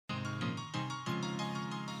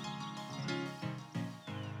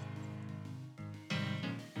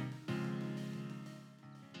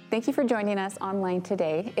Thank you for joining us online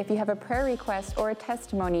today. If you have a prayer request or a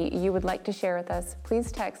testimony you would like to share with us,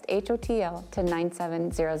 please text HOTL to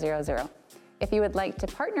 97000. If you would like to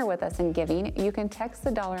partner with us in giving, you can text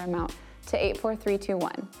the dollar amount to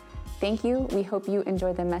 84321. Thank you. We hope you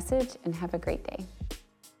enjoy the message and have a great day.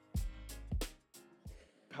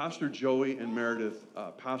 Pastor Joey and Meredith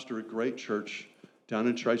pastor a great church down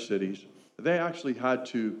in Tri-Cities. They actually had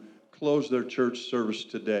to close their church service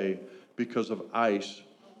today because of ice.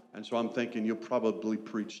 And so I'm thinking you'll probably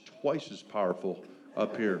preach twice as powerful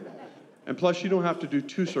up here. And plus, you don't have to do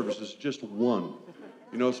two services, just one.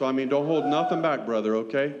 So I mean, don't hold nothing back, brother,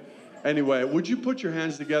 okay? Anyway, would you put your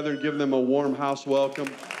hands together and give them a warm house welcome?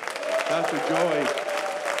 Pastor Joey.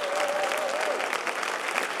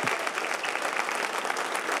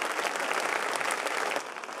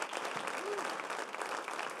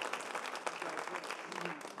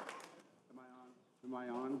 Am I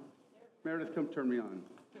on? Meredith, come turn me on.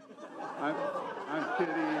 I'm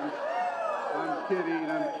kidding.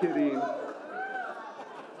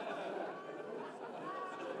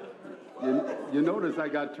 You notice I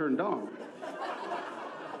got turned on.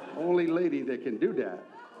 Only lady that can do that.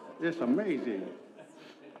 It's amazing.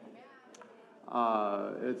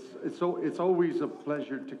 It's always a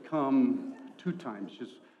pleasure to come two times.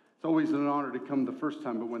 It's always an honor to come the first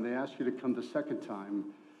time, but when they ask you to come the second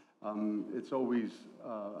time, it's always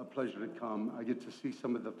a pleasure to come. I get to see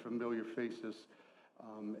some of the familiar faces.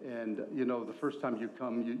 The first time you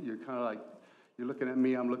come, you're kind of like, you're looking at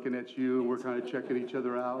me, I'm looking at you, and we're kind of checking each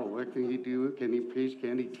other out. What can he do? Can he preach?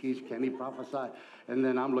 Can he teach? Can he prophesy? And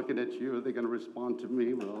then I'm looking at you. Are they going to respond to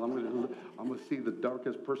me? Well, I'm going to see the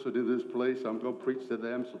darkest person in this place. I'm going to preach to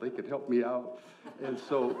them so they can help me out. And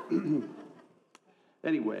so,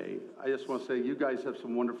 anyway, I just want to say you guys have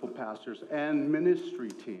some wonderful pastors and ministry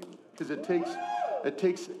team, because it takes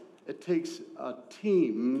a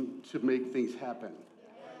team to make things happen.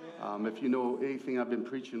 If you know anything I've been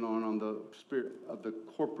preaching on the spirit of the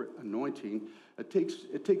corporate anointing, it takes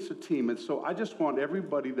a team. And so I just want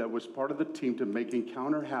everybody that was part of the team to make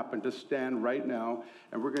Encounter happen to stand right now,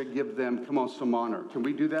 and we're going to give them, come on, some honor. Can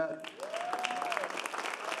we do that?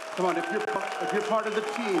 Come on, if you're part of the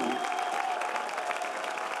team.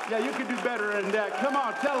 Yeah, you can do better than that. Come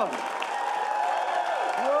on, tell them.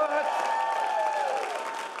 What?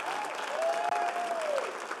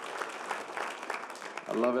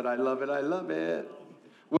 I love it.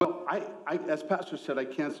 Well, I as Pastor said, I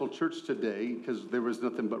canceled church today because there was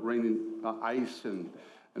nothing but raining ice and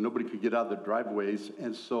nobody could get out of their driveways.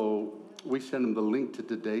 And so we sent them the link to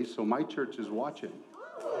today, so my church is watching.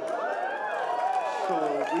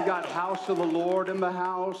 So we got House of the Lord in the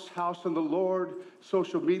house of the Lord,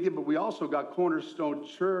 social media, but we also got Cornerstone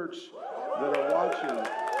Church that are watching.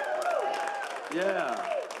 Yeah,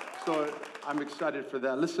 so I'm excited for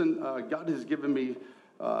that. Listen, God has given me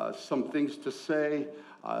some things to say.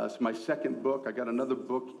 It's my second book. I got another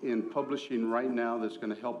book in publishing right now that's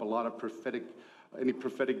going to help a lot of any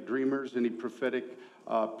prophetic dreamers, any prophetic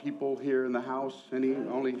people here in the house.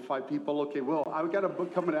 Only 5 people? Okay, well, I've got a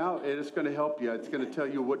book coming out, and it's going to help you. It's going to tell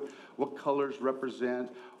you what colors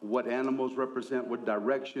represent, what animals represent, what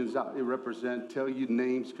directions they represent, tell you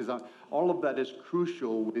names, because all of that is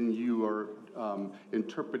crucial when you are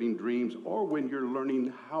interpreting dreams or when you're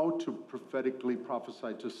learning how to prophetically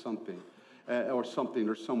prophesy to something. Or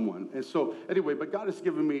someone. And so, anyway, but God has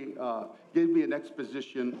gave me an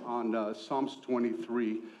exposition on Psalms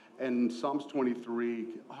 23. And Psalms 23,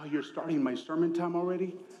 you're starting my sermon time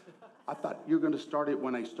already? I thought you were going to start it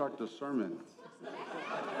when I start the sermon.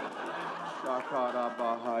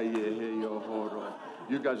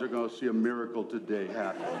 You guys are going to see a miracle today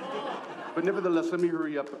happen. But nevertheless, let me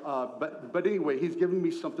hurry up. But anyway, he's giving me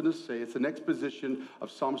something to say. It's an exposition of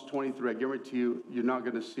Psalms 23. I guarantee you're not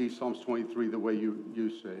going to see Psalms 23 the way you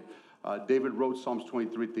say. David wrote Psalms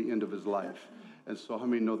 23 at the end of his life. And so how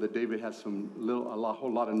many know that David has a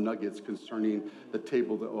whole lot of nuggets concerning the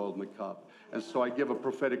table, the oil, and the cup? And so I give a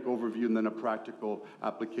prophetic overview and then a practical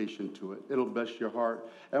application to it. It'll bless your heart.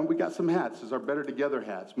 And we got some hats. These are Better Together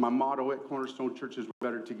hats. My motto at Cornerstone Church is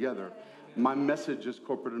Better Together. My message is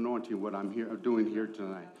corporate anointing, what I'm doing here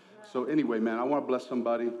tonight. So anyway, man, I want to bless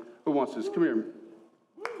somebody. Who wants this? Come here.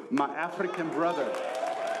 My African brother.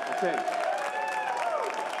 Okay.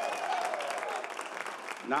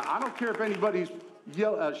 Now, I don't care if anybody's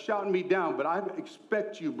shouting me down, but I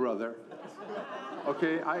expect you, brother.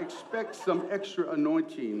 Okay, I expect some extra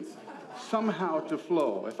anointing somehow to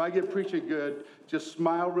flow. If I get preaching good, just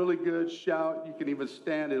smile really good, shout. You can even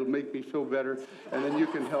stand. It'll make me feel better. And then you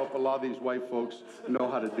can help a lot of these white folks know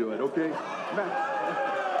how to do it, okay? Man.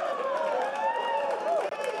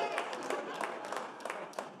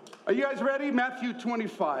 Are you guys ready? Matthew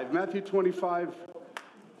 25. Matthew 25,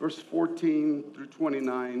 verse 14 through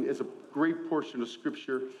 29 is a great portion of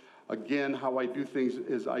Scripture. Again, how I do things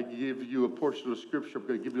is I give you a portion of Scripture. I'm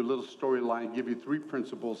going to give you a little storyline, give you 3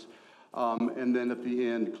 principles, and then at the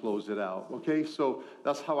end, close it out. Okay, so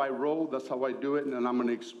that's how I roll. That's how I do it, and then I'm going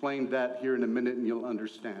to explain that here in a minute, and you'll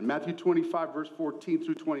understand. Matthew 25, verse 14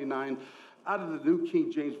 through 29, out of the New King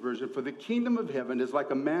James Version. For the kingdom of heaven is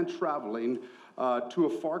like a man traveling to a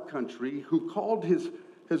far country who called his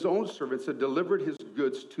own servants and delivered his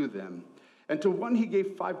goods to them. And to one he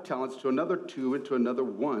gave 5 talents, to another 2, and to another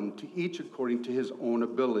 1, to each according to his own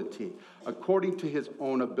ability. According to his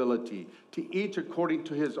own ability. To each according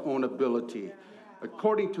to his own ability.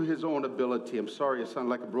 According to his own ability. I'm sorry, I sound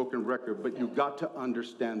like a broken record, but you got to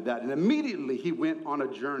understand that. And immediately he went on a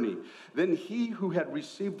journey. Then he who had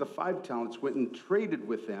received the 5 talents went and traded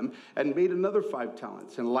with them and made another 5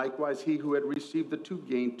 talents. And likewise he who had received the 2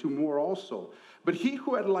 gained 2 more also. But he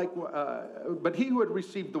who had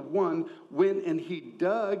received the 1 went and he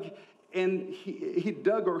dug, and he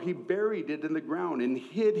dug or he buried it in the ground and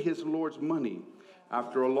hid his Lord's money.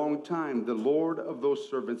 After a long time, the Lord of those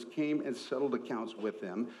servants came and settled accounts with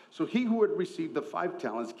them. So he who had received the 5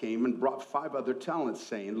 talents came and brought 5 other talents,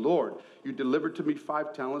 saying, Lord, you delivered to me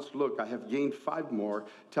 5 talents. Look, I have gained 5 more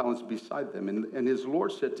talents beside them. And his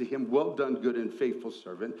Lord said to him, well done, good and faithful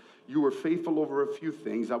servant. You were faithful over a few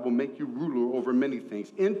things. I will make you ruler over many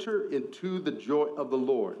things. Enter into the joy of the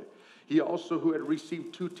Lord. He also, who had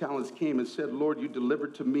received 2 talents, came and said, Lord, you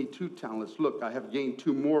delivered to me 2 talents. Look, I have gained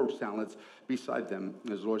 2 more talents beside them.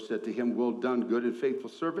 And his Lord said to him, well done, good and faithful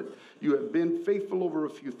servant. You have been faithful over a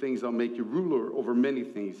few things. I'll make you ruler over many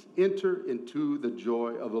things. Enter into the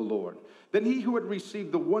joy of the Lord. Then he who had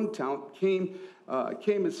received the 1 talent came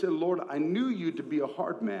and said, Lord, I knew you to be a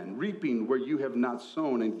hard man, reaping where you have not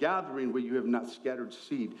sown and gathering where you have not scattered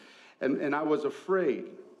seed. And I was afraid.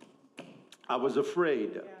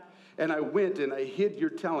 Yeah. And I went and I hid your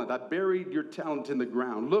talent. I buried your talent in the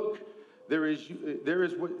ground. Look, there is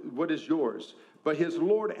what is yours. But his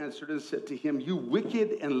Lord answered and said to him, you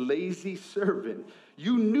wicked and lazy servant,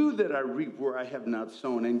 you knew that I reap where I have not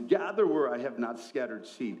sown and gather where I have not scattered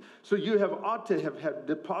seed. So you ought to have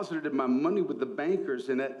deposited my money with the bankers,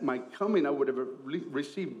 and at my coming I would have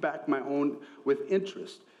received back my own with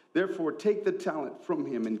interest. Therefore, take the talent from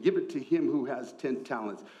him and give it to him who has 10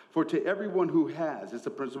 talents. For to everyone who has, it's the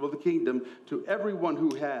principle of the kingdom, to everyone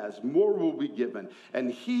who has, more will be given,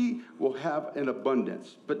 and he will have an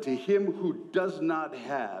abundance. But to him who does not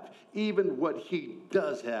have, even what he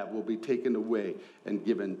does have will be taken away and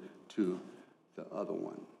given to the other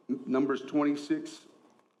one. Numbers 26,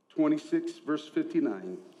 verse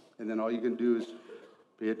 59. And then all you can do is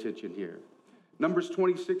pay attention here. Numbers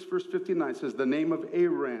 26, verse 59 says, the name of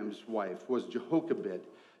Aram's wife was Jehoshaphat,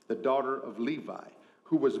 the daughter of Levi,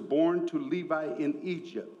 who was born to Levi in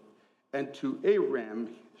Egypt. And to Aram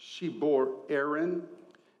she bore Aaron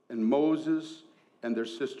and Moses and their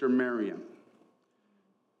sister Miriam.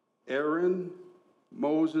 Aaron,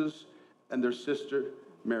 Moses, and their sister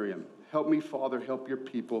Miriam. Help me, Father, help your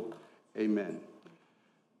people. Amen.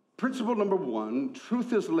 Principle number 1,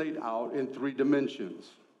 truth is laid out in 3 dimensions.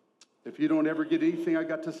 If you don't ever get anything I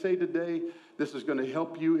got to say today, this is going to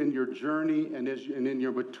help you in your journey and in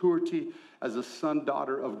your maturity as a son,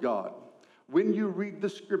 daughter of God. When you read the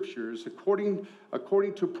scriptures, according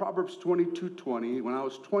to Proverbs 22:20, when I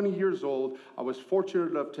was 20 years old, I was fortunate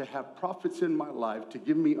enough to have prophets in my life to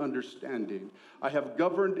give me understanding. I have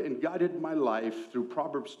governed and guided my life through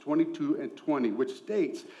Proverbs 22:20, which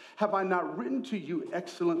states, have I not written to you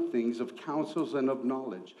excellent things of counsels and of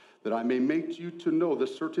knowledge, that I may make you to know the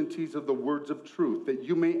certainties of the words of truth, that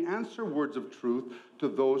you may answer words of truth to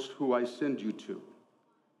those who I send you to.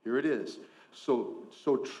 Here it is.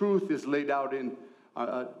 So truth is laid out in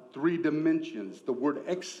 3 dimensions. The word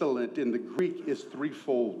excellent in the Greek is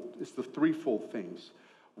threefold. It's the threefold things.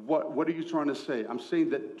 What are you trying to say? I'm saying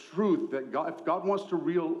that truth, that God, if God wants to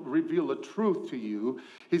reveal a truth to you,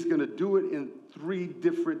 he's going to do it in 3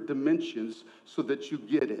 different dimensions so that you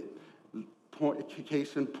get it.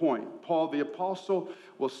 Case in point, Paul the apostle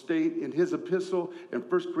will state in his epistle in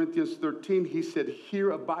 1 Corinthians 13, he said,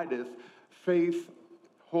 here abideth faith,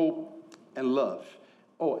 hope, and love.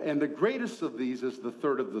 Oh, and the greatest of these is the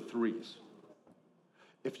third of the 3s.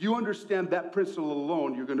 If you understand that principle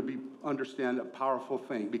alone, you're going to understand a powerful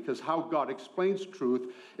thing, because how God explains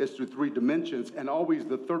truth is through 3 dimensions, and always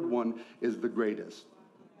the third one is the greatest.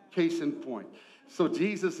 Case in point. So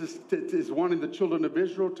Jesus is wanting the children of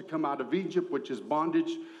Israel to come out of Egypt, which is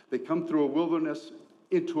bondage. They come through a wilderness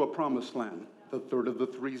into a promised land. The third of the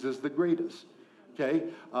 3s is the greatest. Okay?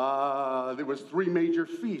 There was 3 major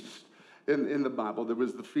feasts in the Bible. There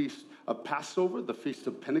was the Feast of Passover, the Feast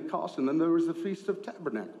of Pentecost, and then there was the Feast of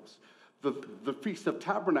Tabernacles. The Feast of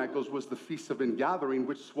Tabernacles was the Feast of Ingathering,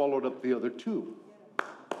 which swallowed up the other two.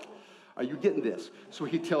 Are you getting this? So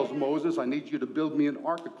he tells Moses, I need you to build me an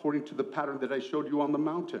ark according to the pattern that I showed you on the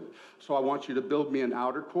mountain. So I want you to build me an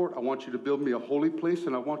outer court, I want you to build me a holy place,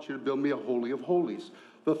 and I want you to build me a holy of holies.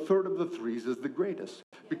 The third of the threes is the greatest,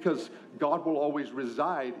 because God will always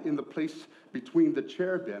reside in the place between the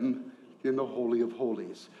cherubim in the Holy of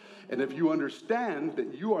Holies. And if you understand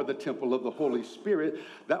that you are the temple of the Holy Spirit,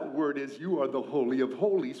 that word is you are the Holy of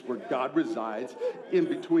Holies, where God resides in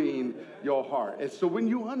between your heart. And so when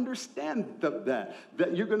you understand that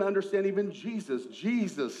you're going to understand even Jesus.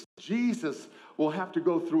 Jesus will have to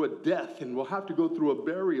go through a death and will have to go through a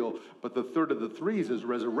burial, but the third of the threes is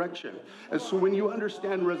resurrection. And so when you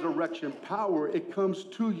understand resurrection power, it comes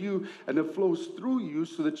to you and it flows through you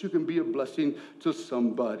so that you can be a blessing to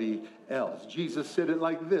somebody else. Jesus said it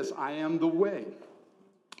like this: I am the way,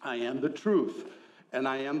 I am the truth, and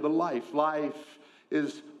I am the life. Life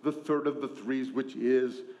is the third of the threes, which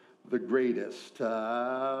is the greatest.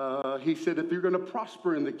 He said, if you're going to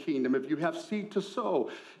prosper in the kingdom, if you have seed to sow,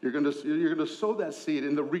 you're going to sow that seed,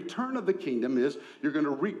 and the return of the kingdom is you're going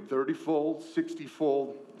to reap 30-fold,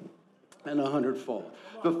 60-fold, and 100-fold.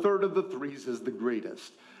 The third of the threes is the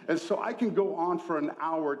greatest. And so I can go on for an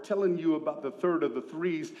hour telling you about the third of the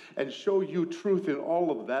threes and show you truth in all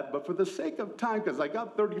of that. But for the sake of time, because I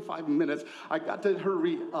got 35 minutes, I got to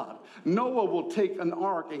hurry up. Noah will take an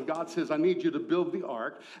ark, and God says, I need you to build the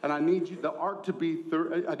ark, and I need the ark to be,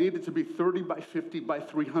 I need it to be 30 by 50 by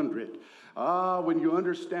 300. When you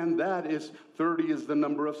understand that, 30 is the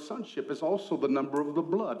number of sonship. It's also the number of the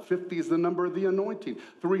blood. 50 is the number of the anointing.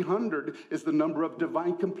 300 is the number of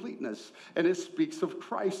divine completeness. And it speaks of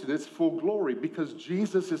Christ in its full glory, because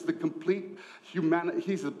Jesus is the complete humanity.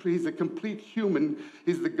 He's the complete human.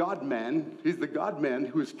 He's the God-man. He's the God-man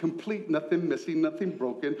who is complete, nothing missing, nothing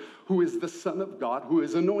broken, who is the Son of God, who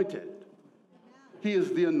is anointed. He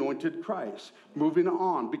is the anointed Christ. Moving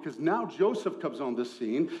on, because now Joseph comes on the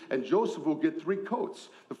scene, and Joseph will get 3 coats.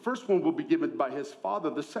 The first one will be given by his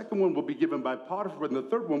father, the second one will be given by Potiphar, and the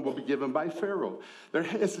third one will be given by Pharaoh.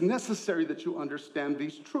 It's necessary that you understand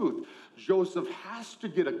these truths. Joseph has to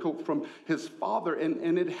get a coat from his father,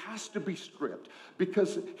 and it has to be stripped,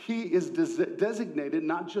 because he is designated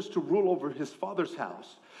not just to rule over his father's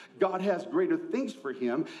house. God has greater things for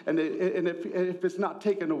him, and if it's not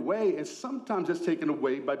taken away, and sometimes it's taken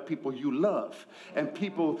away by people you love and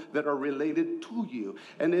people that are related to you,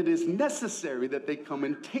 and it is necessary that they come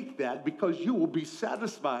and take that, because you will be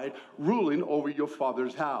satisfied ruling over your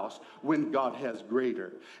father's house when God has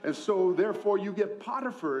greater. And so therefore you get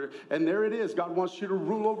Potiphar, and there it is. God wants you to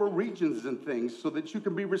rule over regions and things so that you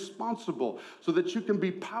can be responsible, so that you can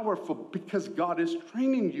be powerful, because God is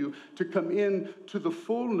training you to come in to the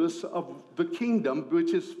fullness of the kingdom,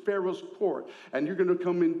 which is Pharaoh's court, and you're going to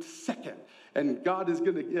come in second. And God is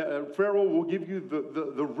going to, Pharaoh will give you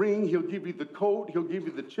the ring, he'll give you the coat, he'll give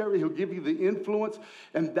you the chariot, he'll give you the influence,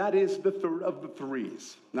 and that is the third of the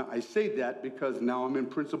threes. Now, I say that because now I'm in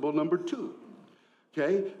principle number 2.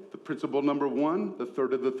 Okay, the principle number 1, the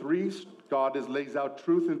third of the threes, God lays out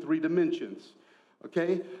truth in 3 dimensions.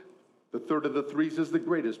 Okay, the third of the threes is the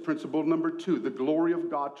greatest. Principle number 2, the glory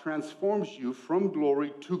of God transforms you from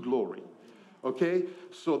glory to glory. Okay,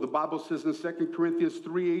 so the Bible says in 2 Corinthians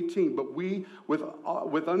 3:18, but we with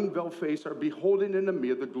unveiled face are beholding in a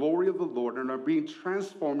mirror the glory of the Lord, and are being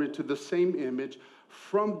transformed into the same image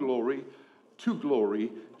from glory to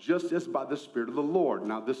glory, just as by the Spirit of the Lord.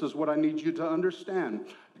 Now, this is what I need you to understand.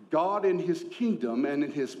 God in his kingdom and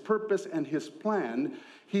in his purpose and his plan,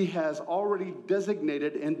 he has already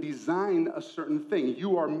designated and designed a certain thing.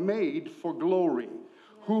 You are made for glory.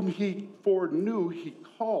 Whom he foreknew, he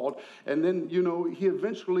called, and then, he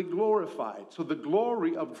eventually glorified. So the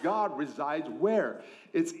glory of God resides where?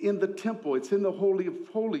 It's in the temple. It's in the Holy of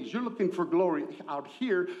Holies. You're looking for glory out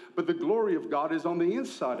here, but the glory of God is on the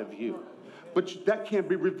inside of you. But that can't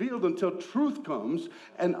be revealed until truth comes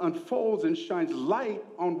and unfolds and shines light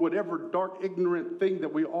on whatever dark, ignorant thing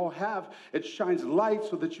that we all have. It shines light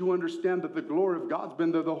so that you understand that the glory of God's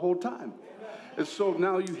been there the whole time. And so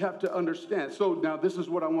now you have to understand. So now this is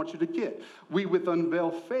what I want you to get. We with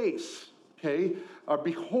unveiled face, okay, are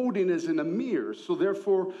beholding as in a mirror. So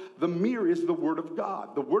therefore, the mirror is the Word of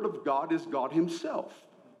God. The Word of God is God himself.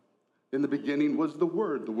 In the beginning was the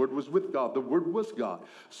Word. The Word was with God. The Word was God.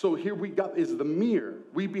 So here we got is the mirror.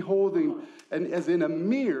 We beholding, and as in a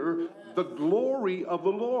mirror, the glory of the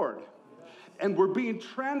Lord. And we're being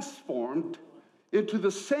transformed into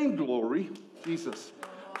the same glory, Jesus,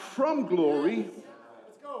 from glory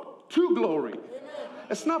to glory.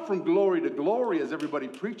 It's not from glory to glory as everybody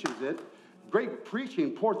preaches it. Great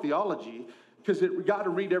preaching, poor theology, because we got to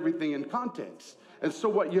read everything in context. And so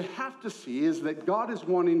what you have to see is that God is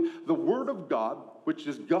wanting the Word of God, which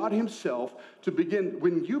is God himself, to begin.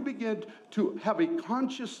 When you begin to have a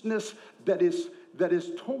consciousness that is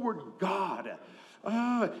toward God,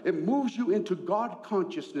 it moves you into God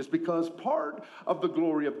consciousness, because part of the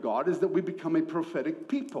glory of God is that we become a prophetic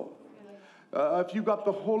people. If you got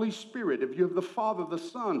the Holy Spirit, if you have the Father, the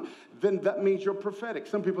Son, then that means you're prophetic.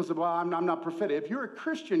 Some people say, well, I'm not prophetic. If you're a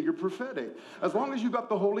Christian, you're prophetic. As long as you got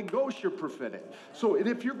the Holy Ghost, you're prophetic. So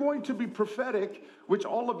if you're going to be prophetic, which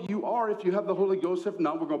all of you are if you have the Holy Ghost, if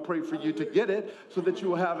not, we're going to pray for you to get it so that you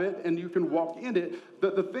will have it and you can walk in it.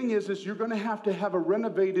 The thing is you're going to have a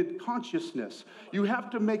renovated consciousness. You have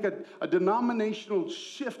to make a denominational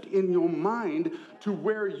shift in your mind to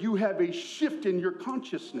where you have a shift in your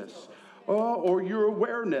consciousness. Or your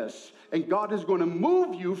awareness. And God is going to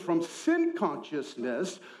move you from sin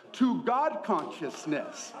consciousness to God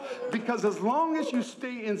consciousness. Because as long as you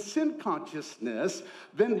stay in sin consciousness,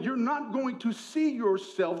 then you're not going to see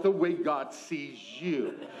yourself the way God sees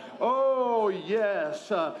you. Oh,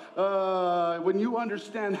 yes. When you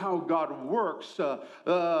understand how God works, the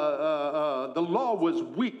law was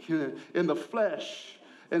weak in the flesh.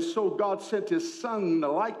 And so God sent his Son in the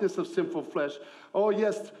likeness of sinful flesh. Oh,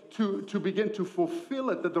 yes, to begin to fulfill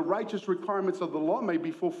it, that the righteous requirements of the law may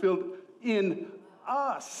be fulfilled in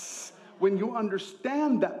us. When you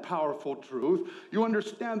understand that powerful truth, you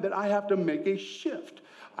understand that I have to make a shift.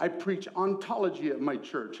 I preach ontology at my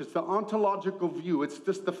church. It's the ontological view. It's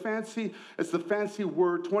just the fancy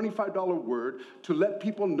word, $25 word, to let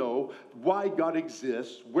people know why God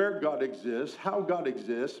exists, where God exists, how God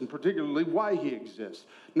exists, and particularly why he exists.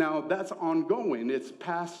 Now, that's ongoing. It's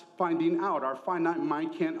past finding out. Our finite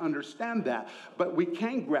mind can't understand that. But we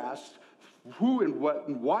can grasp who and what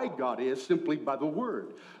and why God is simply by the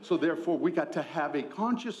word. So therefore, we got to have a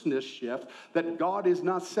consciousness shift that God is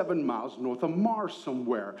not 7 miles north of Mars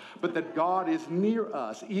somewhere, but that God is near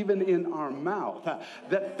us, even in our mouth.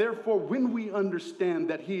 That therefore, when we understand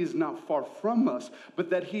that he is not far from us, but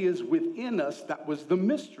that he is within us, that was the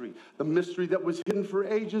mystery. The mystery that was hidden for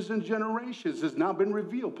ages and generations has now been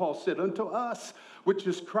revealed, Paul said, unto us, which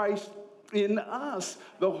is Christ in us,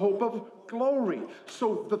 the hope of glory.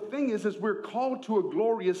 So the thing is we're called to a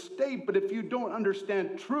glorious state, but if you don't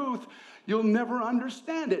understand truth, you'll never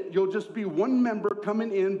understand it. You'll just be one member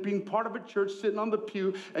coming in, being part of a church, sitting on the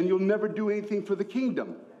pew, and you'll never do anything for the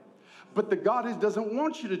kingdom. But the God doesn't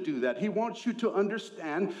want you to do that. He wants you to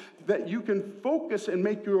understand that you can focus and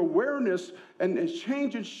make your awareness and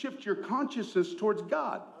change and shift your consciousness towards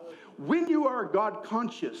God. When you are God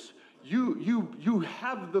conscious, you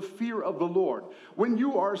have the fear of the Lord. When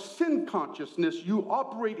you are sin consciousness, you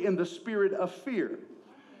operate in the spirit of fear.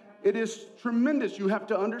 It is tremendous. You have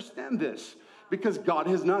to understand this, because God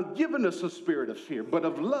has not given us a spirit of fear, but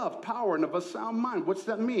of love, power, and of a sound mind. What's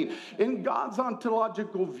that mean? In God's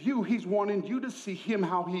ontological view, he's wanting you to see him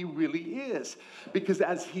how he really is, because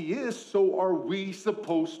as he is, so are we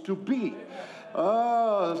supposed to be.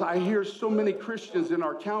 I hear so many Christians in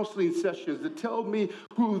our counseling sessions that tell me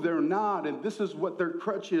who they're not, and this is what their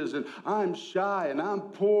crutch is, and I'm shy, and I'm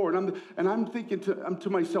poor, and I'm thinking to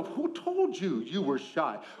myself, who told you you were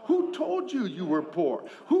shy? Who told you you were poor?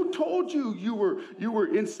 Who told you you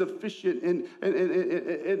were insufficient?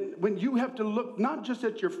 And when you have to look not just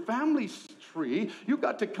at your family's tree, you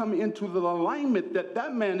got to come into the alignment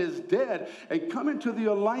that man is dead, and come into the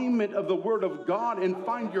alignment of the Word of God and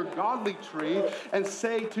find your godly tree. And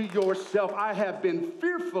say to yourself, I have been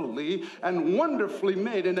fearfully and wonderfully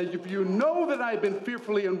made. And if you know that I've been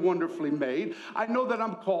fearfully and wonderfully made, I know that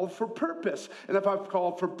I'm called for purpose. And if I'm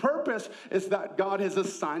called for purpose, it's that God has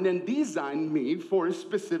assigned and designed me for a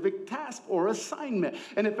specific task or assignment.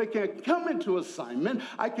 And if I can come into assignment,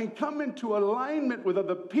 I can come into alignment with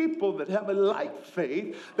other people that have a like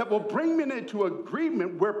faith that will bring me into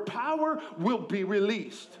agreement where power will be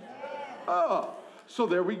released. So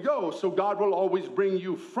there we go. So God will always bring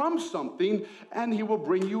you from something, and he will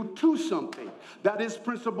bring you to something. That is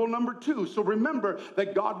principle number 2. So remember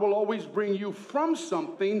that God will always bring you from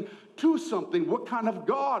something to something. What kind of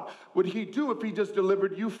God would he do if he just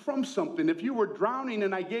delivered you from something? If you were drowning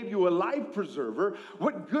and I gave you a life preserver,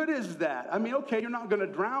 what good is that? I mean, okay, you're not going to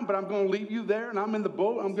drown, but I'm going to leave you there and I'm in the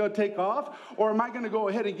boat, I'm going to take off? Or am I going to go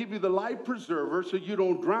ahead and give you the life preserver so you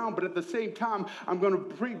don't drown, but at the same time, I'm going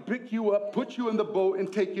to pick you up, put you in the boat,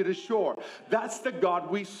 and take you to shore? That's the God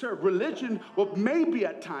we serve. Religion, well, maybe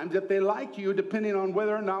at times, if they like you, depending on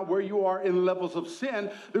whether or not where you are in levels of sin,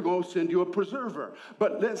 they're going to send you a preserver.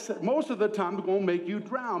 But most of the time it's going to make you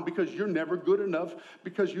drown because you're never good enough,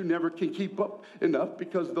 because you never can keep up enough,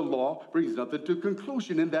 because the law brings nothing to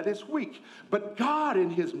conclusion, and that is weak. But God in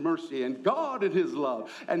his mercy and God in his love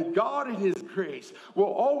and God in his grace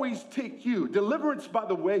will always take you. Deliverance, by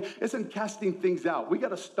the way, isn't casting things out. We got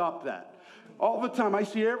to stop that. All the time, I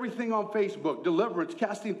see everything on Facebook, deliverance,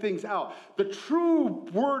 casting things out. The true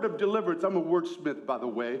word of deliverance, I'm a wordsmith, by the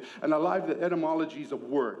way, and I like the etymologies of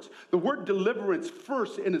words. The word deliverance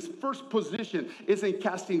first, in its first position, isn't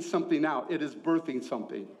casting something out. It is birthing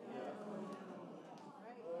something.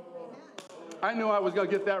 I knew I was going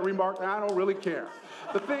to get that remark, and I don't really care.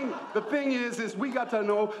 The thing is we got to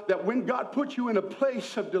know that when God puts you in a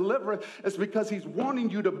place of deliverance, it's because he's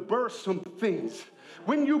wanting you to burst some things.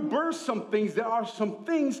 When you burst some things, there are some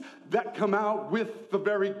things that come out with the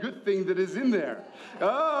very good thing that is in there.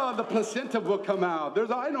 Oh, the placenta will come out.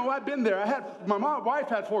 I know I've been there. My wife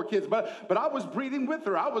had 4 kids, but I was breathing with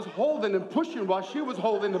her. I was holding and pushing while she was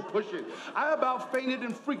holding and pushing. I about fainted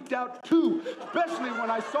and freaked out too, especially when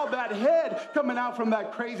I saw that head coming out from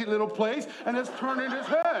that crazy little place and it's turning his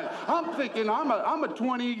head. I'm thinking I'm a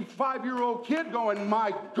 25-year-old kid going,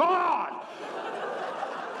 my God!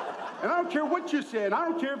 And I don't care what you're saying. I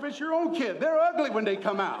don't care if it's your own kid. They're ugly when they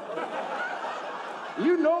come out.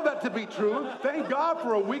 You know that to be true. Thank God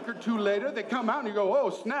for a week or two later, they come out and you go, oh,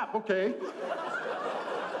 snap, okay.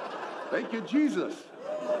 Thank you, Jesus.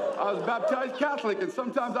 I was baptized Catholic, and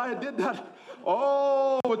sometimes I did that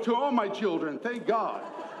to all my children. Thank God.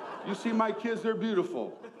 You see my kids, they're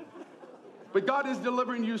beautiful. But God is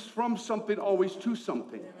delivering you from something always to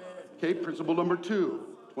something. Okay, principle number 2,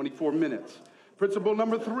 24 minutes. Principle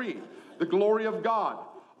number 3, the glory of God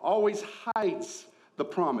always hides the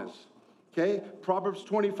promise. Okay, Proverbs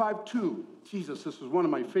 25:2. Jesus, this is one of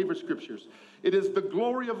my favorite scriptures. It is the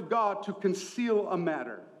glory of God to conceal a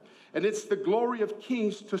matter, and it's the glory of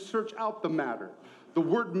kings to search out the matter. The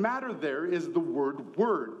word matter there is the word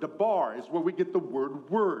word. The bar is where we get the word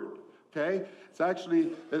word. Okay, it's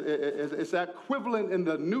actually it's equivalent in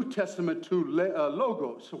the New Testament to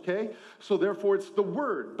logos. Okay, so therefore it's the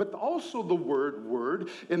word, but also the word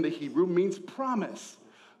in the Hebrew means promise.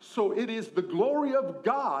 So it is the glory of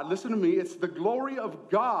God. Listen to me. It's the glory of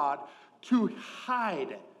God to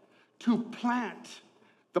hide, to plant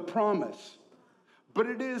the promise. But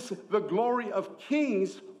it is the glory of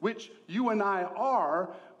kings, which you and I are.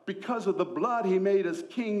 Because of the blood, he made us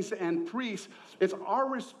kings and priests. It's our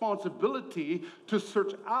responsibility to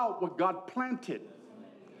search out what God planted.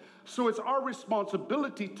 So it's our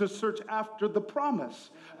responsibility to search after the promise.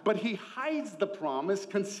 But he hides the promise,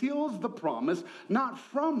 conceals the promise, not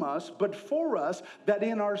from us, but for us, that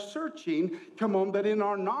in our searching, that in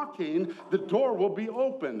our knocking, the door will be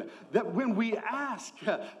open. That when we ask,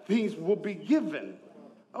 things will be given.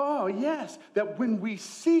 Oh, yes, that when we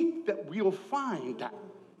seek, that we'll find.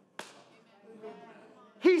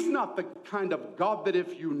 He's not the kind of God that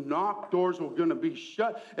if you knock, doors are going to be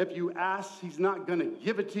shut. If you ask, he's not going to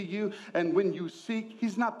give it to you. And when you seek,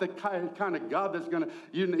 he's not the kind of God that's going to,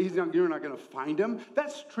 you're not going to find him.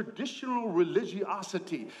 That's traditional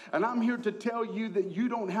religiosity. And I'm here to tell you that you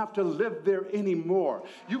don't have to live there anymore.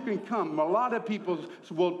 You can come. A lot of people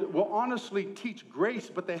will honestly teach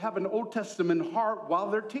grace, but they have an Old Testament heart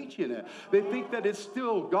while they're teaching it. They think that it's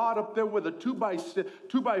still God up there with a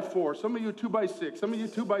 2x4, some of you 2x6, some of you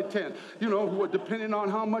 2x10, depending on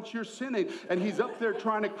how much you're sinning. And he's up there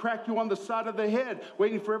trying to crack you on the side of the head,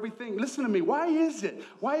 waiting for everything. Listen to me. Why is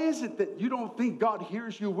it that you don't think God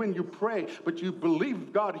hears you when you pray, but you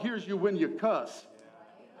believe God hears you when you cuss?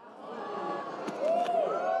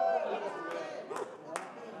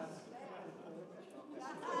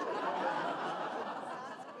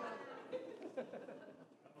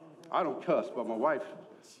 I don't cuss, but my wife.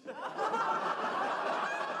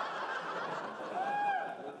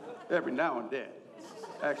 Every now and then.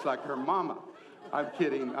 Acts like her mama. I'm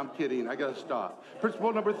kidding. I got to stop.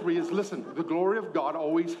 Principle number 3 is, listen, the glory of God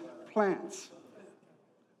always plants,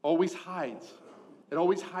 always hides. It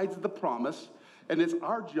always hides the promise, and it's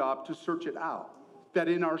our job to search it out, that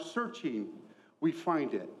in our searching, we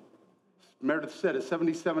find it. Meredith said it's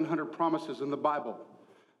 7,700 promises in the Bible.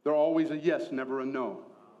 They're always a yes, never a no.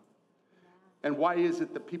 And why is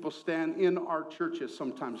it that people stand in our churches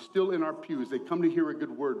sometimes, still in our pews? They come to hear a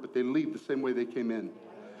good word, but they leave the same way they came in.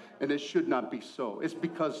 And it should not be so. It's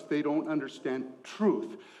because they don't understand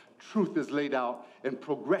truth. Truth is laid out in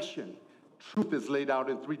progression. Truth is laid out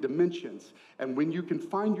in 3 dimensions. And when you can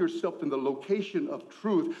find yourself in the location of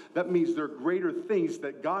truth, that means there are greater things,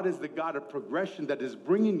 that God is the God of progression that is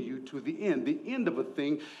bringing you to the end. The end of a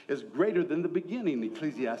thing is greater than the beginning,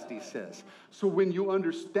 Ecclesiastes says. So when you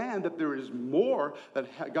understand that there is more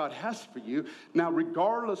that God has for you, now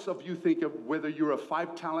regardless of you think of whether you're a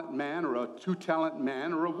 5-talent man or a 2-talent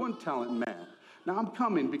man or a 1-talent man. Now, I'm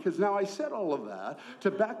coming because now I said all of that to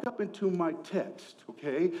back up into my text,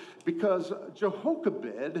 okay? Because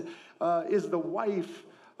Jehoshaphat is the wife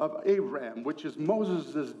of Abraham, which is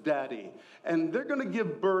Moses' daddy. And they're going to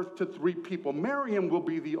give birth to 3 people. Miriam will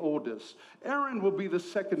be the oldest. Aaron will be the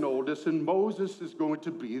second oldest. And Moses is going to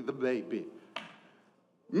be the baby.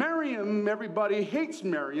 Miriam, everybody hates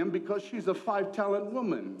Miriam because she's a 5-talent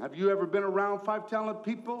woman. Have you ever been around 5-talent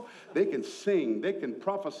people? They can sing, they can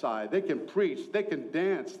prophesy, they can preach, they can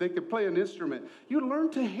dance, they can play an instrument. You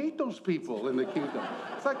learn to hate those people in the kingdom.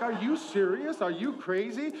 It's like, are you serious? Are you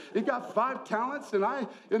crazy? You got 5 talents and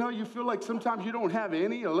you feel like sometimes you don't have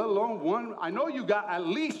any, let alone one. I know you got at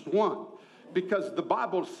least one because the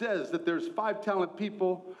Bible says that there's 5-talent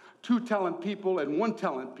people, 2-talent people, and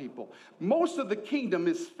 1-talent people. Most of the kingdom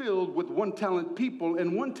is filled with 1-talent people,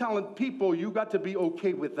 and 1-talent people, you got to be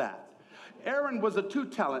okay with that. Aaron was a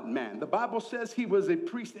 2-talent man. The Bible says he was a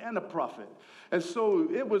priest and a prophet. And so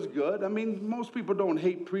it was good. I mean, most people don't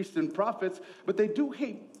hate priests and prophets, but they do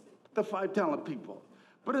hate the 5-talent people.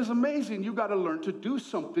 But it's amazing, you got to learn to do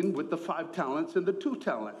something with the 5 talents and the 2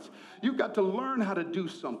 talents. You got to learn how to do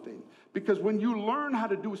something. Because when you learn how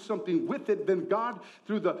to do something with it, then God,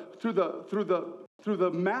 through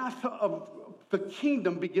the math of the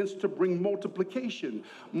kingdom, begins to bring multiplication.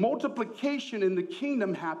 Multiplication in the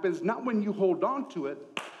kingdom happens not when you hold on to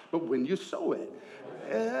it, but when you sow it.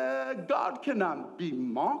 God cannot be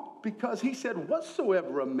mocked because he said,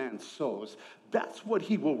 whatsoever a man sows, that's what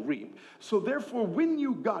he will reap. So therefore, when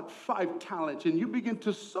you got 5 talents and you begin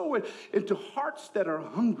to sow it into hearts that are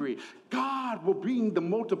hungry, God will bring the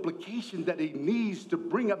multiplication that he needs to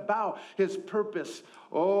bring about his purpose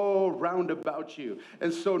round about you.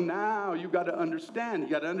 And so now you got to understand,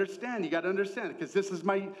 because this is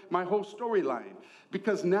my whole storyline.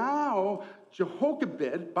 Because now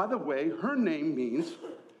Jehoshaphat, by the way, her name means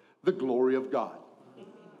the glory of God.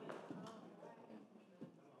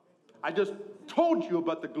 I just told you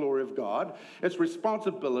about the glory of God. Its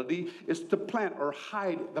responsibility is to plant or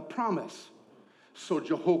hide the promise. So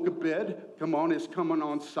Jehoshaphat, is coming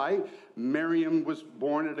on site. Miriam was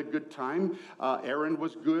born at a good time. Aaron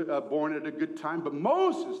was born at a good time. But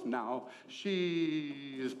Moses now,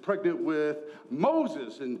 she is pregnant with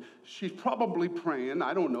Moses. And she's probably praying,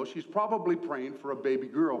 I don't know, she's probably praying for a baby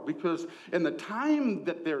girl. Because in the time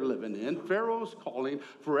that they're living in, Pharaoh's calling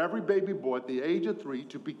for every baby boy at the age of 3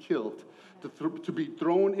 to be killed, to be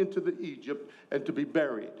thrown into the Egypt and to be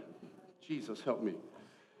buried. Jesus, help me.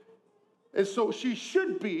 And so she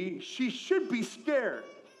should be scared.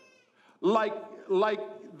 Like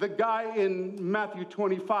the guy in Matthew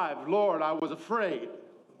 25, Lord, I was afraid,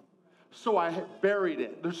 so I buried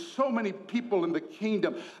it. There's so many people in the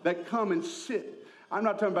kingdom that come and sit. I'm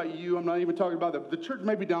not talking about you. I'm not even talking about the church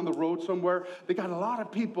maybe down the road somewhere. They got a lot of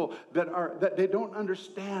people that they don't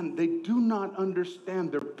understand. They do not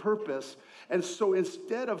understand their purpose. And so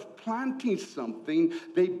instead of planting something,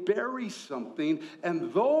 they bury something.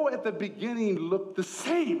 And though at the beginning look the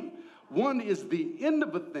same, one is the end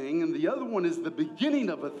of a thing, and the other one is the beginning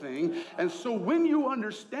of a thing. And so when you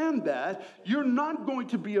understand that, you're not going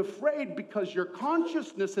to be afraid because your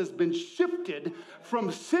consciousness has been shifted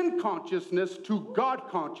from sin consciousness to God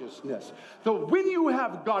consciousness. So when you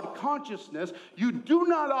have God consciousness, you do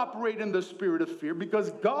not operate in the spirit of fear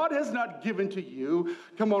because God has not given to you,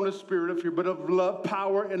 a spirit of fear, but of love,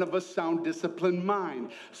 power, and of a sound, disciplined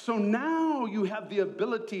mind. So now you have the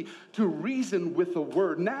ability to reason with the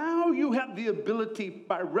word. Now you have the ability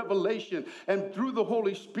by revelation and through the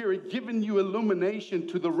Holy Spirit giving you illumination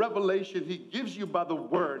to the revelation he gives you by the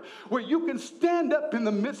word, where you can stand up in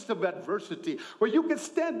the midst of adversity, where you can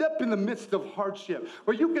stand up in the midst of hardship,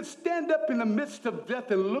 where you can stand up in the midst of death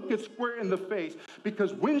and look it square in the face.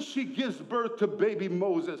 Because when she gives birth to baby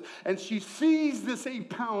Moses and she sees this 8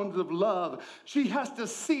 pounds of love, she has to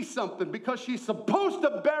see something because she's supposed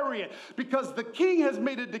to bury it, because the king has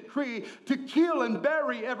made a decree to kill and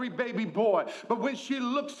bury every baby baby boy. But when she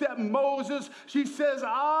looks at Moses, she says,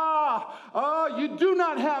 you do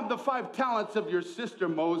not have the 5 talents of your sister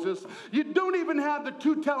Moses. You don't even have the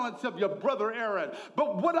 2 talents of your brother Aaron.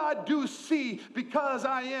 But what I do see, because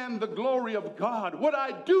I am the glory of God, what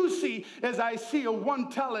I do see is I see a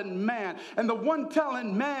 1-talent man. And the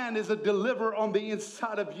 1-talent man is a deliverer on the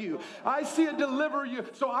inside of you. I see a deliverer you.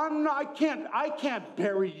 So I can't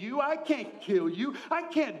bury you. I can't kill you. I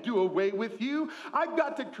can't do away with you. I've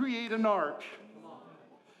got to create an ark.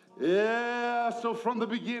 Yeah, so from the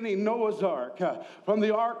beginning, Noah's Ark, from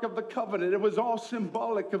the Ark of the Covenant, it was all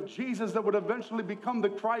symbolic of Jesus that would eventually become the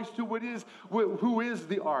Christ who is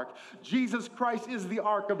the Ark. Jesus Christ is the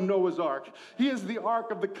Ark of Noah's Ark. He is the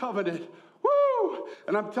Ark of the Covenant. Woo!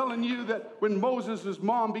 And I'm telling you that when Moses'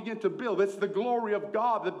 mom began to build, it's the glory of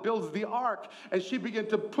God that builds the ark. And she began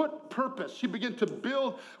to put purpose. She began to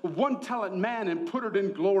build a 1-talent man and put it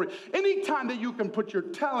in glory. Anytime that you can put your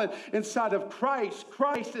talent inside of Christ,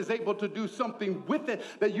 Christ is able to do something with it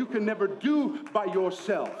that you can never do by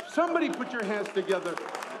yourself. Somebody put your hands together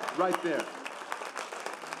right there.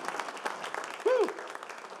 Woo!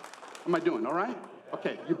 How am I doing? All right?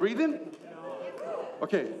 Okay, you breathing?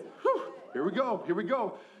 Okay. Whew. Here we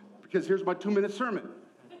go. Because here's my 2-minute sermon.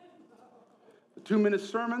 The 2-minute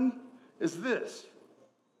sermon is this.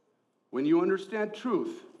 When you understand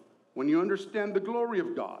truth, when you understand the glory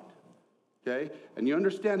of God, okay, and you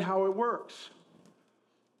understand how it works,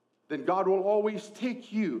 then God will always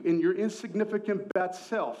take you in your insignificant bad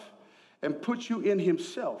self and put you in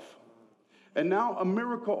himself. And now a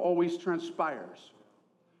miracle always transpires.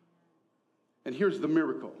 And here's the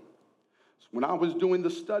miracle. When I was doing the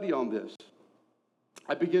study on this,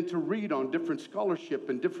 I began to read on different scholarship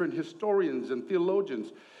and different historians and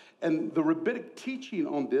theologians. And the rabbinic teaching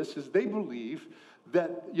on this is they believe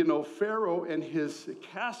that, Pharaoh and his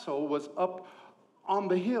castle was up on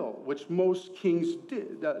the hill, which most kings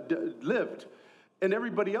lived. And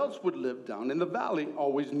everybody else would live down in the valley,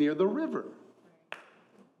 always near the river.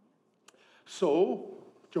 So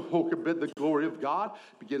Jehoshaphat, the glory of God,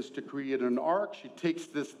 begins to create an ark. She takes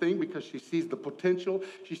this thing because she sees the potential,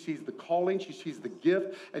 she sees the calling, she sees the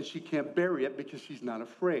gift, and she can't bury it because she's not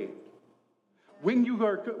afraid. When you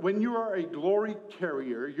are a glory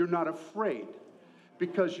carrier, you're not afraid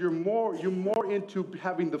because you're more into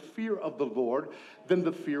having the fear of the Lord than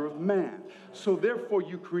the fear of man. So therefore,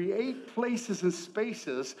 you create places and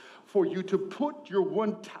spaces for you to put your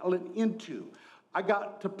 1 talent into. I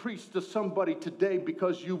got to preach to somebody today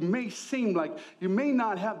because you may seem like you may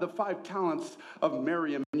not have the 5 talents of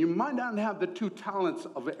Miriam. You might not have the 2 talents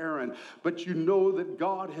of Aaron, but you know that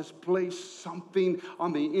God has placed something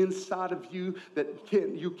on the inside of you that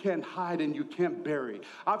you can't hide and you can't bury.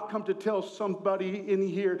 I've come to tell somebody in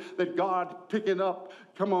here that God picking up,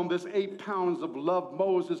 this 8 pounds of love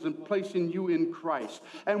Moses and placing you in Christ.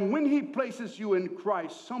 And when he places you in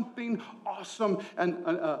Christ, something awesome and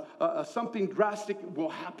something drastic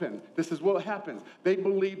will happen. This is what happens. They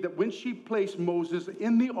believe that when she placed Moses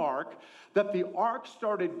in the ark, that the ark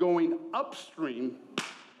started going upstream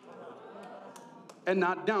and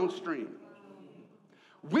not downstream.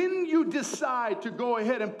 When you decide to go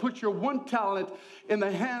ahead and put your 1 talent in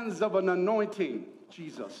the hands of an anointing,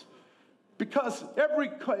 Jesus, because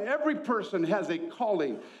every person has a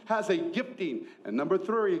calling, has a gifting, and number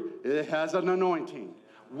 3, it has an anointing.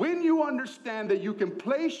 When you understand that you can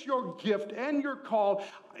place your gift and your call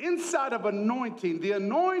inside of anointing, the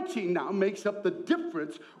anointing now makes up the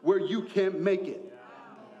difference where you can't make it.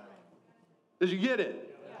 Did you get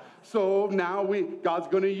it? So now God's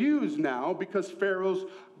going to use now, because Pharaoh's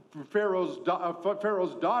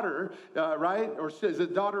daughter, right? Or is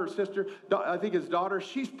it daughter or sister? I think it's daughter.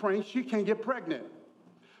 She's praying. She can't get pregnant.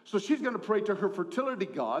 So she's going to pray to her fertility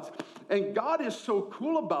gods. And God is so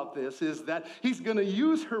cool about this is that he's going to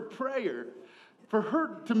use her prayer for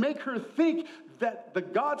her to make her think that the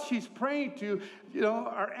God she's praying to,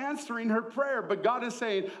 are answering her prayer. But God is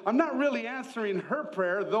saying, I'm not really answering her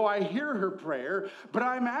prayer, though I hear her prayer, but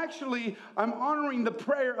I'm honoring the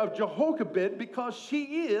prayer of Jehoshaphat because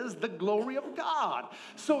she is the glory of God.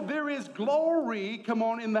 So there is glory,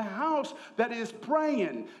 in the house that is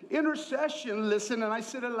praying. Intercession, listen, and I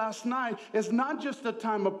said it last night, is not just a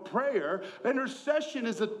time of prayer. Intercession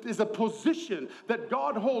is a position that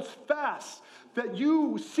God holds fast, that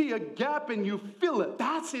you see a gap and you fill it.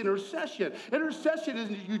 That's intercession. Intercession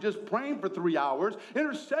isn't you just praying for 3 hours.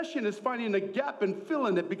 Intercession is finding a gap and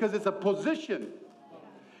filling it because it's a position.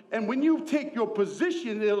 And when you take your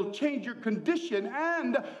position, it'll change your condition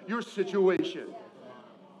and your situation.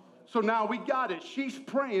 So now we got it. She's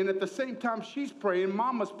praying. At the same time she's praying,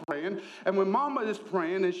 Mama's praying. And when Mama is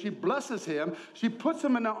praying and she blesses him, she puts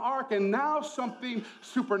him in the ark, and now something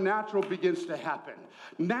supernatural begins to happen.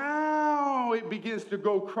 Now it begins to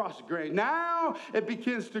go cross-grade. Now it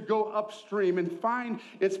begins to go upstream and find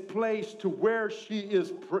its place to where she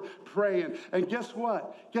is praying. And guess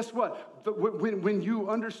what? Guess what? When you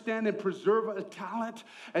understand and preserve a talent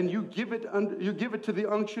and you give it to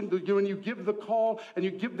the unction, when you give the call and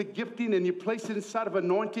you give the gifting and you place it inside of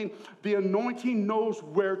anointing, the anointing knows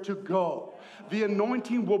where to go. The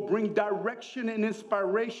anointing will bring direction and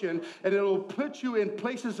inspiration, and it'll put you in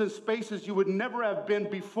places and spaces you would never have been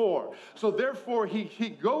before. So therefore, he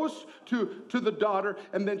goes to the daughter,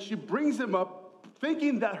 and then she brings him up,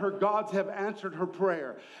 thinking that her gods have answered her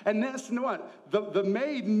prayer. And that's what? The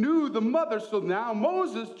maid knew the mother. So now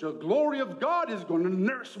Moses, the glory of God, is going to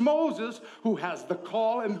nurse Moses, who has the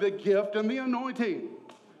call and the gift and the anointing.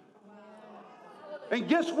 And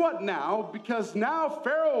guess what now? Because now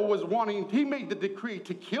Pharaoh he made the decree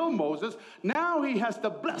to kill Moses. Now he has to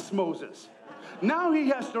bless Moses. Now he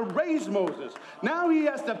has to raise Moses. Now he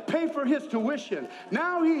has to pay for his tuition.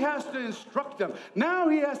 Now he has to instruct him. Now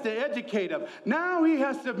he has to educate him. Now he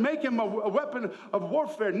has to make him a weapon of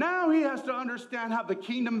warfare. Now he has to understand how the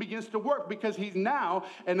kingdom begins to work, because he's now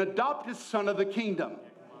an adopted son of the kingdom.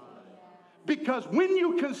 Because when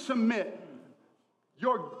you can submit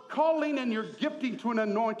your calling and your gifting to an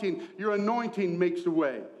anointing, your anointing makes a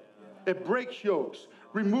way. It breaks yokes,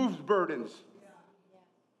 removes burdens.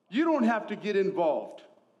 You don't have to get involved.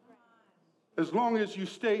 As long as you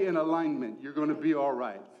stay in alignment, you're going to be all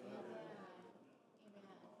right.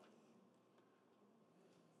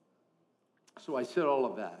 So I said all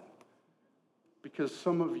of that because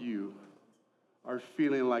some of you are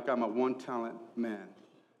feeling like I'm a one-talent man.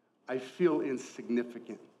 I feel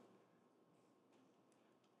insignificant.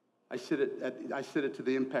 I said it to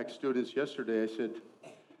the Impact students yesterday. I said,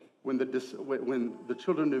 when the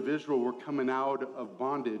children of Israel were coming out of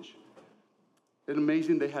bondage, it's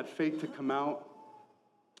amazing they had faith to come out,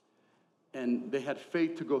 and they had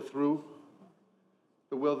faith to go through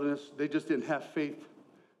the wilderness. They just didn't have faith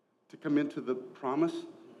to come into the promise.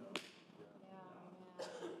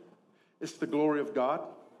 It's the glory of God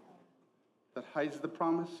that hides the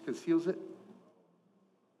promise, conceals it.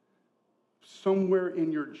 Somewhere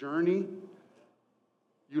in your journey,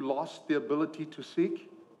 you lost the ability to seek.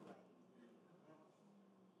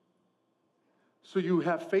 So you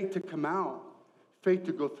have faith to come out, faith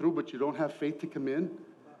to go through, but you don't have faith to come in.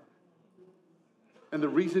 And the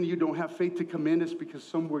reason you don't have faith to come in is because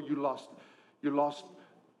somewhere you lost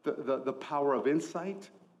the power of insight.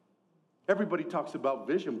 Everybody talks about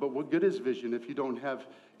vision, but what good is vision if you don't have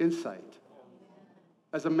insight?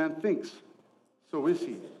 As a man thinks, so is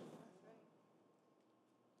he.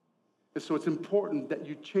 And so it's important that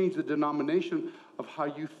you change the denomination of how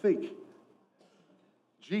you think.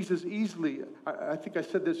 Jesus easily, I think I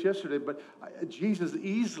said this yesterday, but Jesus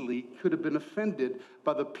easily could have been offended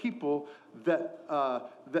by the people that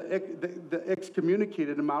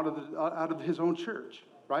excommunicated him out of his own church,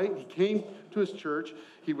 right? He came to his church,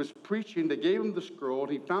 he was preaching, they gave him the scroll,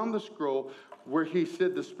 and he found the scroll where he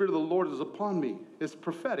said, "The Spirit of the Lord is upon me." It's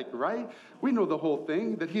prophetic, right? We know the whole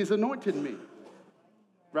thing, that he has anointed me.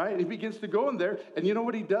 Right? And he begins to go in there, and you know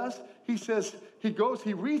what he does? He says, he goes,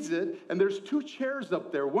 he reads it, and there's 2 chairs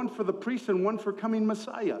up there, one for the priest and one for coming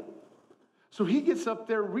Messiah. So he gets up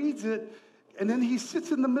there, reads it, and then he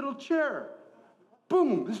sits in the middle chair.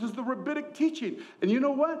 Boom, this is the rabbinic teaching. And you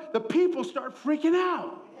know what? The people start freaking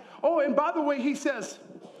out. Oh, and by the way, he stands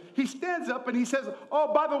up and he says,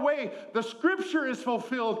 "Oh, by the way, the scripture is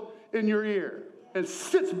fulfilled in your ear," and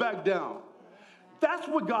sits back down. That's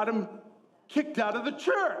what got him kicked out of the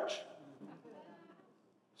church.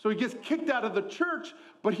 So he gets kicked out of the church,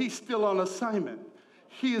 but he's still on assignment.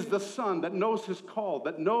 He is the son that knows his call,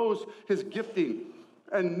 that knows his gifting,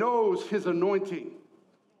 and knows his anointing.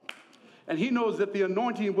 And he knows that the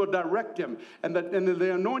anointing will direct him, and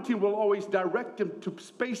the anointing will always direct him to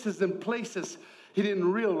spaces and places he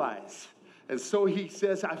didn't realize. And so he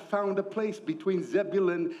says, "I found a place between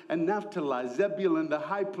Zebulun and Naphtali." Zebulun, the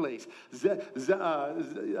high place.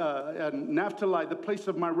 Naphtali, the place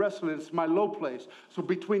of my residence, my low place. So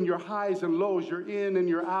between your highs and lows, your in and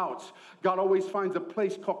your outs, God always finds a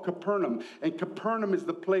place called Capernaum. And Capernaum is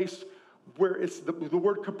the place where the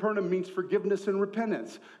word Capernaum means forgiveness and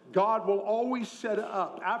repentance. God will always set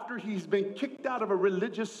up after he's been kicked out of a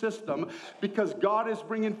religious system, because God is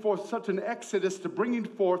bringing forth such an exodus to bringing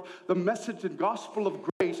forth the message and gospel of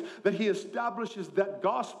grace, that he establishes that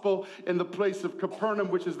gospel in the place of Capernaum,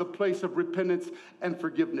 which is the place of repentance and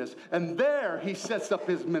forgiveness. And there he sets up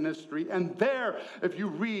his ministry. And there, if you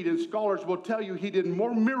read, and scholars will tell you, he did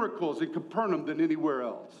more miracles in Capernaum than anywhere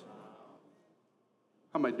else.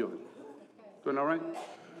 How am I doing? Doing all right?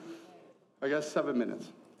 I got 7 minutes.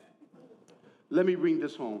 Let me bring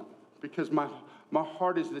this home, because my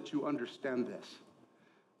heart is that you understand this.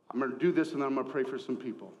 I'm going to do this, and then I'm going to pray for some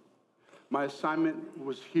people. My assignment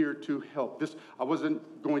was here to help. I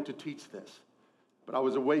wasn't going to teach this, but I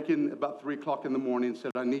was awakened about 3 o'clock in the morning and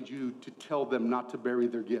said, I need you to tell them not to bury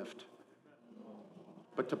their gift,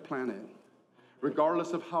 but to plant it,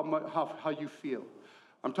 regardless of how you feel.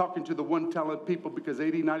 I'm talking to the one-talent people, because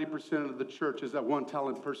 80-90% of the church is that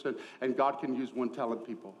one-talent person, and God can use one-talent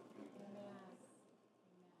people.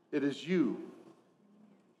 It is you.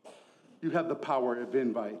 You have the power of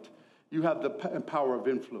invite. You have the power of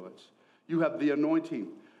influence. You have the anointing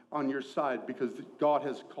on your side, because God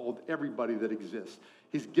has called everybody that exists.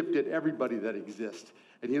 He's gifted everybody that exists.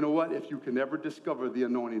 And you know what? If you can ever discover the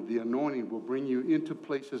anointing will bring you into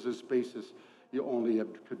places and spaces you only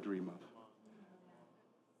could dream of.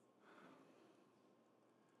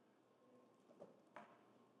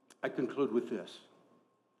 I conclude with this.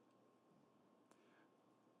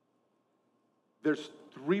 There's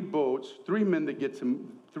 3 boats, 3 men that get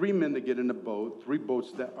in a boat, 3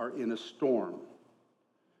 boats that are in a storm.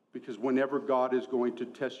 Because whenever God is going to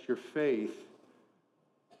test your faith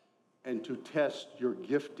and to test your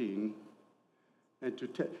gifting and to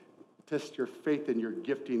test your faith and your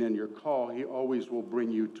gifting and your call, he always will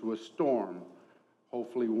bring you to a storm.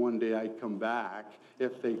 Hopefully one day I come back,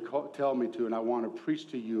 if they tell me to, and I want to preach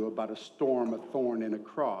to you about a storm, a thorn, and a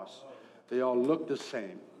cross. They all look the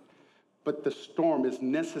same. But the storm is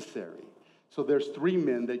necessary. So there's 3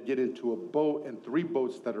 men that get into a boat and 3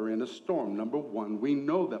 boats that are in a storm. Number 1, we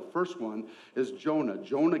know that first one is Jonah.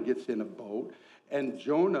 Jonah gets in a boat, and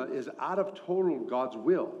Jonah is out of total God's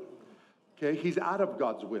will. Okay, he's out of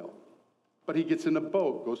God's will. But he gets in a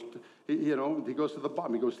boat, he goes to the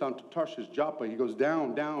bottom. He goes down to Tarshish, Joppa. He goes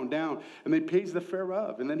down, down, down. And he pays the fare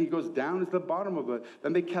of. And then he goes down into the bottom of it.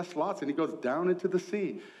 Then they cast lots, and he goes down into the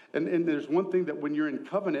sea. And there's one thing that when you're in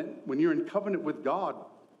covenant with God,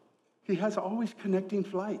 he has always connecting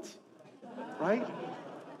flights, right?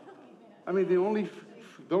 I mean, the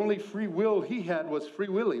only free will he had was Free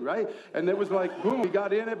Willy, right? And it was like, boom, he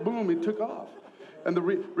got in it, boom, he took off. And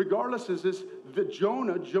regardless is this, that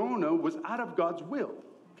Jonah was out of God's will,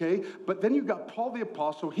 okay? But then you got Paul the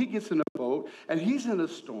Apostle. He gets in a boat, and he's in a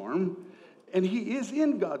storm, and he is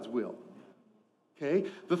in God's will, okay?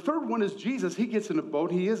 The third one is Jesus. He gets in a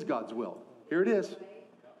boat. He is God's will. Here it is.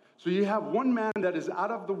 So you have one man that is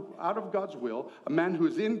out of God's will, a man who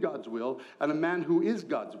is in God's will, and a man who is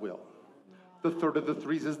God's will. The third of the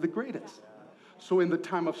threes is the greatest. So in the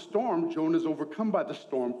time of storm, Jonah is overcome by the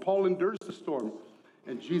storm. Paul endures the storm,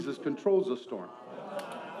 and Jesus controls the storm.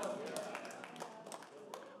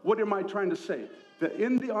 What am I trying to say? That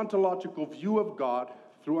in the ontological view of God,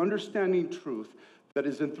 through understanding truth that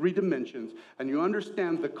is in 3 dimensions, and you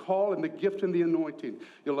understand the call and the gift and the anointing,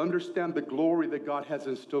 you'll understand the glory that God has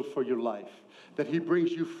instilled for your life, that he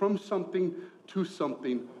brings you from something to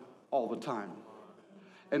something all the time.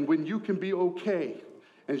 And when you can be okay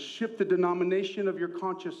and shift the denomination of your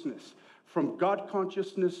consciousness from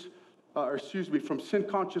from sin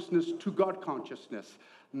consciousness to God consciousness,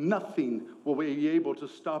 nothing will be able to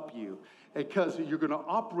stop you, because you're going to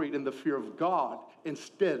operate in the fear of God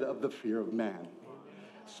instead of the fear of man.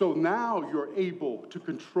 So now you're able to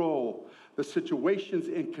control the situations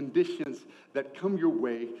and conditions that come your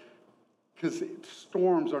way, because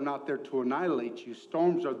storms are not there to annihilate you.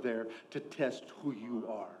 Storms are there to test who you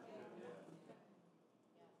are.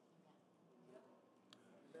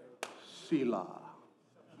 Selah.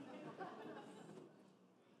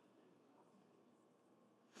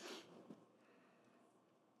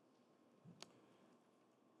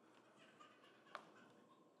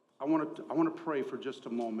 I want to pray for just a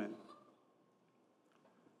moment.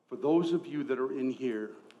 For those of you that are in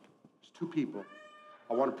here, there's 2 people.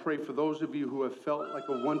 I want to pray for those of you who have felt like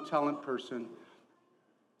a one-talent person,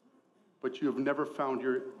 but you have never found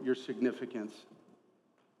your significance.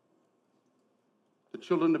 The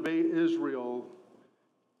children of Israel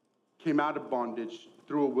came out of bondage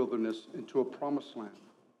through a wilderness into a promised land.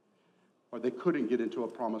 Or they couldn't get into a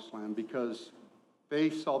promised land because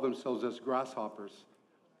they saw themselves as grasshoppers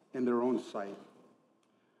in their own sight.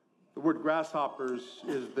 The word grasshoppers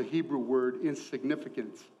is the Hebrew word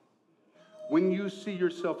insignificance. When you see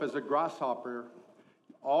yourself as a grasshopper,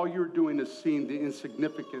 all you're doing is seeing the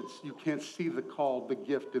insignificance. You can't see the call, the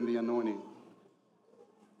gift, and the anointing.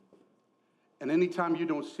 And anytime you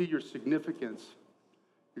don't see your significance,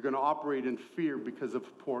 you're going to operate in fear because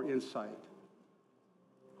of poor insight.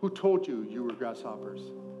 Who told you you were grasshoppers?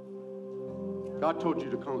 God told you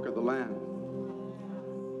to conquer the land.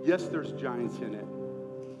 Yes, there's giants in it.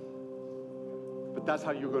 But that's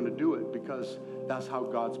how you're going to do it, because that's how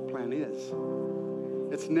God's plan is.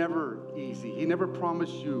 It's never easy. He never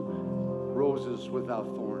promised you roses without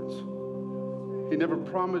thorns. He never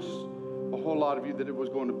promised a whole lot of you that it was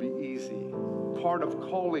going to be easy. Part of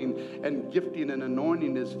calling and gifting and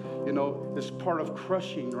anointing is, is part of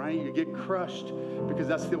crushing, right? You get crushed because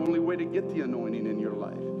that's the only way to get the anointing in your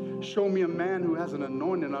life. Show me a man who has an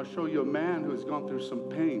anointing, and I'll show you a man who has gone through some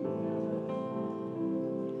pain.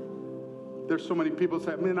 There's so many people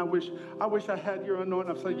say, man, I wish I had your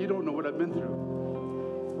anointing. I'm saying, you don't know what I've been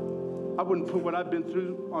through. I wouldn't put what I've been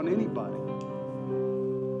through on anybody.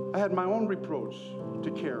 I had my own reproach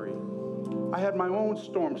to carry. I had my own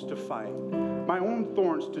storms to fight, my own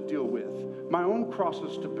thorns to deal with, my own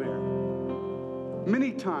crosses to bear.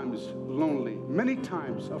 Many times lonely, many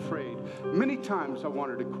times afraid, many times I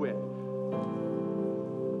wanted to quit.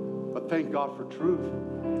 But thank God for truth.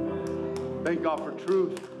 Thank God for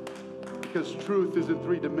truth, because truth is in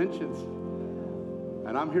 3 dimensions.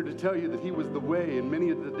 And I'm here to tell you that He was the way in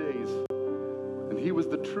many of the days. And He was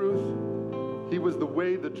the truth. He was the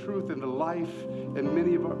way, the truth, and the life in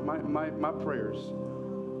many of my prayers.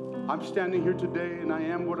 I'm standing here today, and I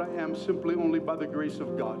am what I am simply only by the grace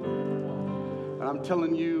of God. And I'm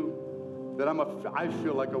telling you that I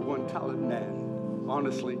feel like a one-talent man,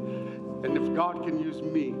 honestly. And if God can use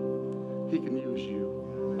me, He can use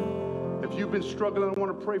you. If you've been struggling, I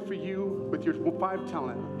want to pray for you with your 5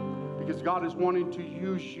 talent, because God is wanting to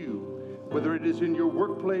use you. Whether it is in your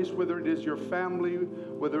workplace, whether it is your family,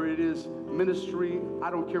 whether it is ministry, I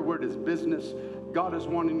don't care where it is, business, God is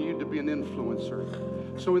wanting you to be an influencer.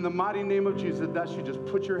 So in the mighty name of Jesus, that's you, just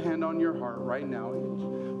put your hand on your heart right now.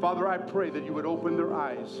 Father, I pray that you would open their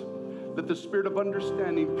eyes. Let the spirit of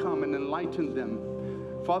understanding come and enlighten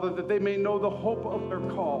them. Father, that they may know the hope of their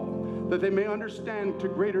call, that they may understand to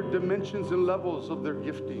greater dimensions and levels of their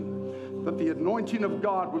gifting, that the anointing of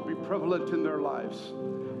God would be prevalent in their lives.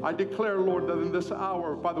 I declare, Lord, that in this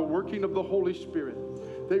hour, by the working of the Holy Spirit,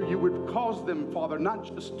 that you would cause them, Father, not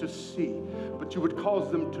just to see, but you would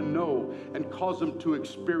cause them to know and cause them to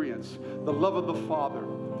experience the love of the Father,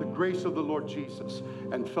 the grace of the Lord Jesus,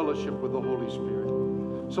 and fellowship with the Holy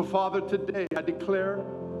Spirit. So, Father, today I declare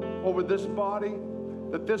over this body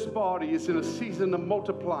that this body is in a season of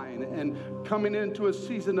multiplying and coming into a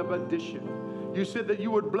season of addition. You said that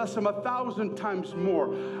you would bless them 1,000 times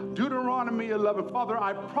more. Deuteronomy 11, Father,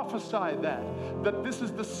 I prophesy that this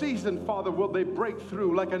is the season, Father, will they break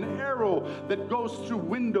through like an arrow that goes through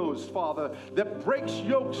windows, Father, that breaks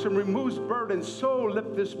yokes and removes burdens. So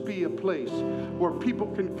let this be a place where people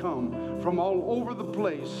can come from all over the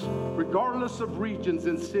place, regardless of regions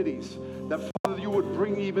and cities, that, Father, you would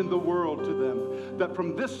bring even the world to them. That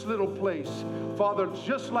from this little place, Father,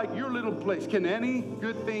 just like your little place, can any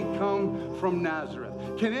good thing come from Nazareth?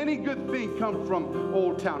 Can any good thing come from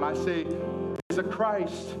Old Town? I say, there is a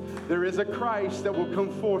Christ. There is a Christ that will come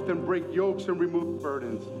forth and break yokes and remove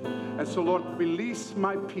burdens. And so, Lord, release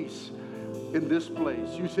my peace in this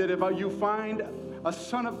place. You said, if you find a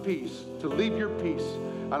son of peace, to leave your peace.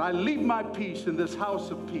 And I leave my peace in this house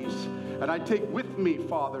of peace. And I take with me,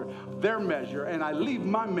 Father, their measure, and I leave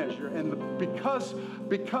my measure. And because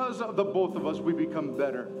of the both of us, we become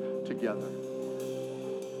better together.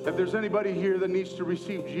 If there's anybody here that needs to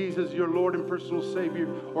receive Jesus, your Lord and personal Savior,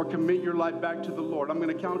 or commit your life back to the Lord, I'm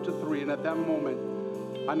going to count to 3. And at that moment,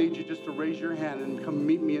 I need you just to raise your hand and come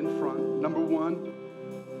meet me in front. Number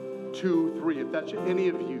 1, 2, 3. If that's any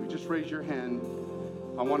of you, just raise your hand.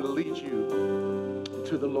 I want to lead you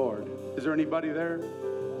to the Lord. Is there anybody there?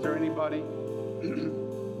 Is there anybody?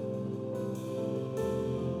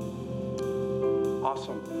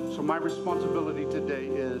 Awesome. So my responsibility today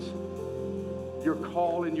is your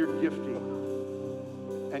call and your gifting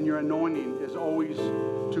and your anointing is always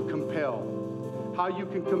to compel. How you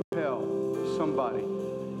can compel somebody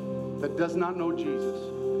that does not know Jesus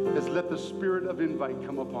is let the spirit of invite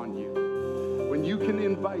come upon you. When you can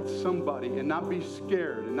invite somebody and not be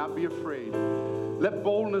scared and not be afraid, let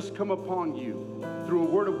boldness come upon you through a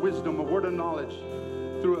word of wisdom, a word of knowledge,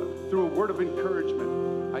 through a word of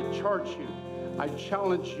encouragement. I charge you, I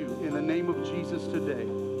challenge you in the name of Jesus today.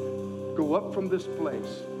 Go up from this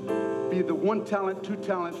place. Be the 1 talent, 2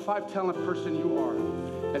 talent, 5 talent person you are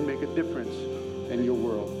and make a difference in your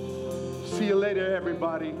world. See you later,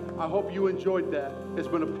 everybody. I hope you enjoyed that. It's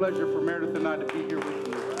been a pleasure for Meredith and I to be here with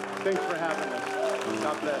you. Thanks for having us.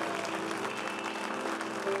 God bless.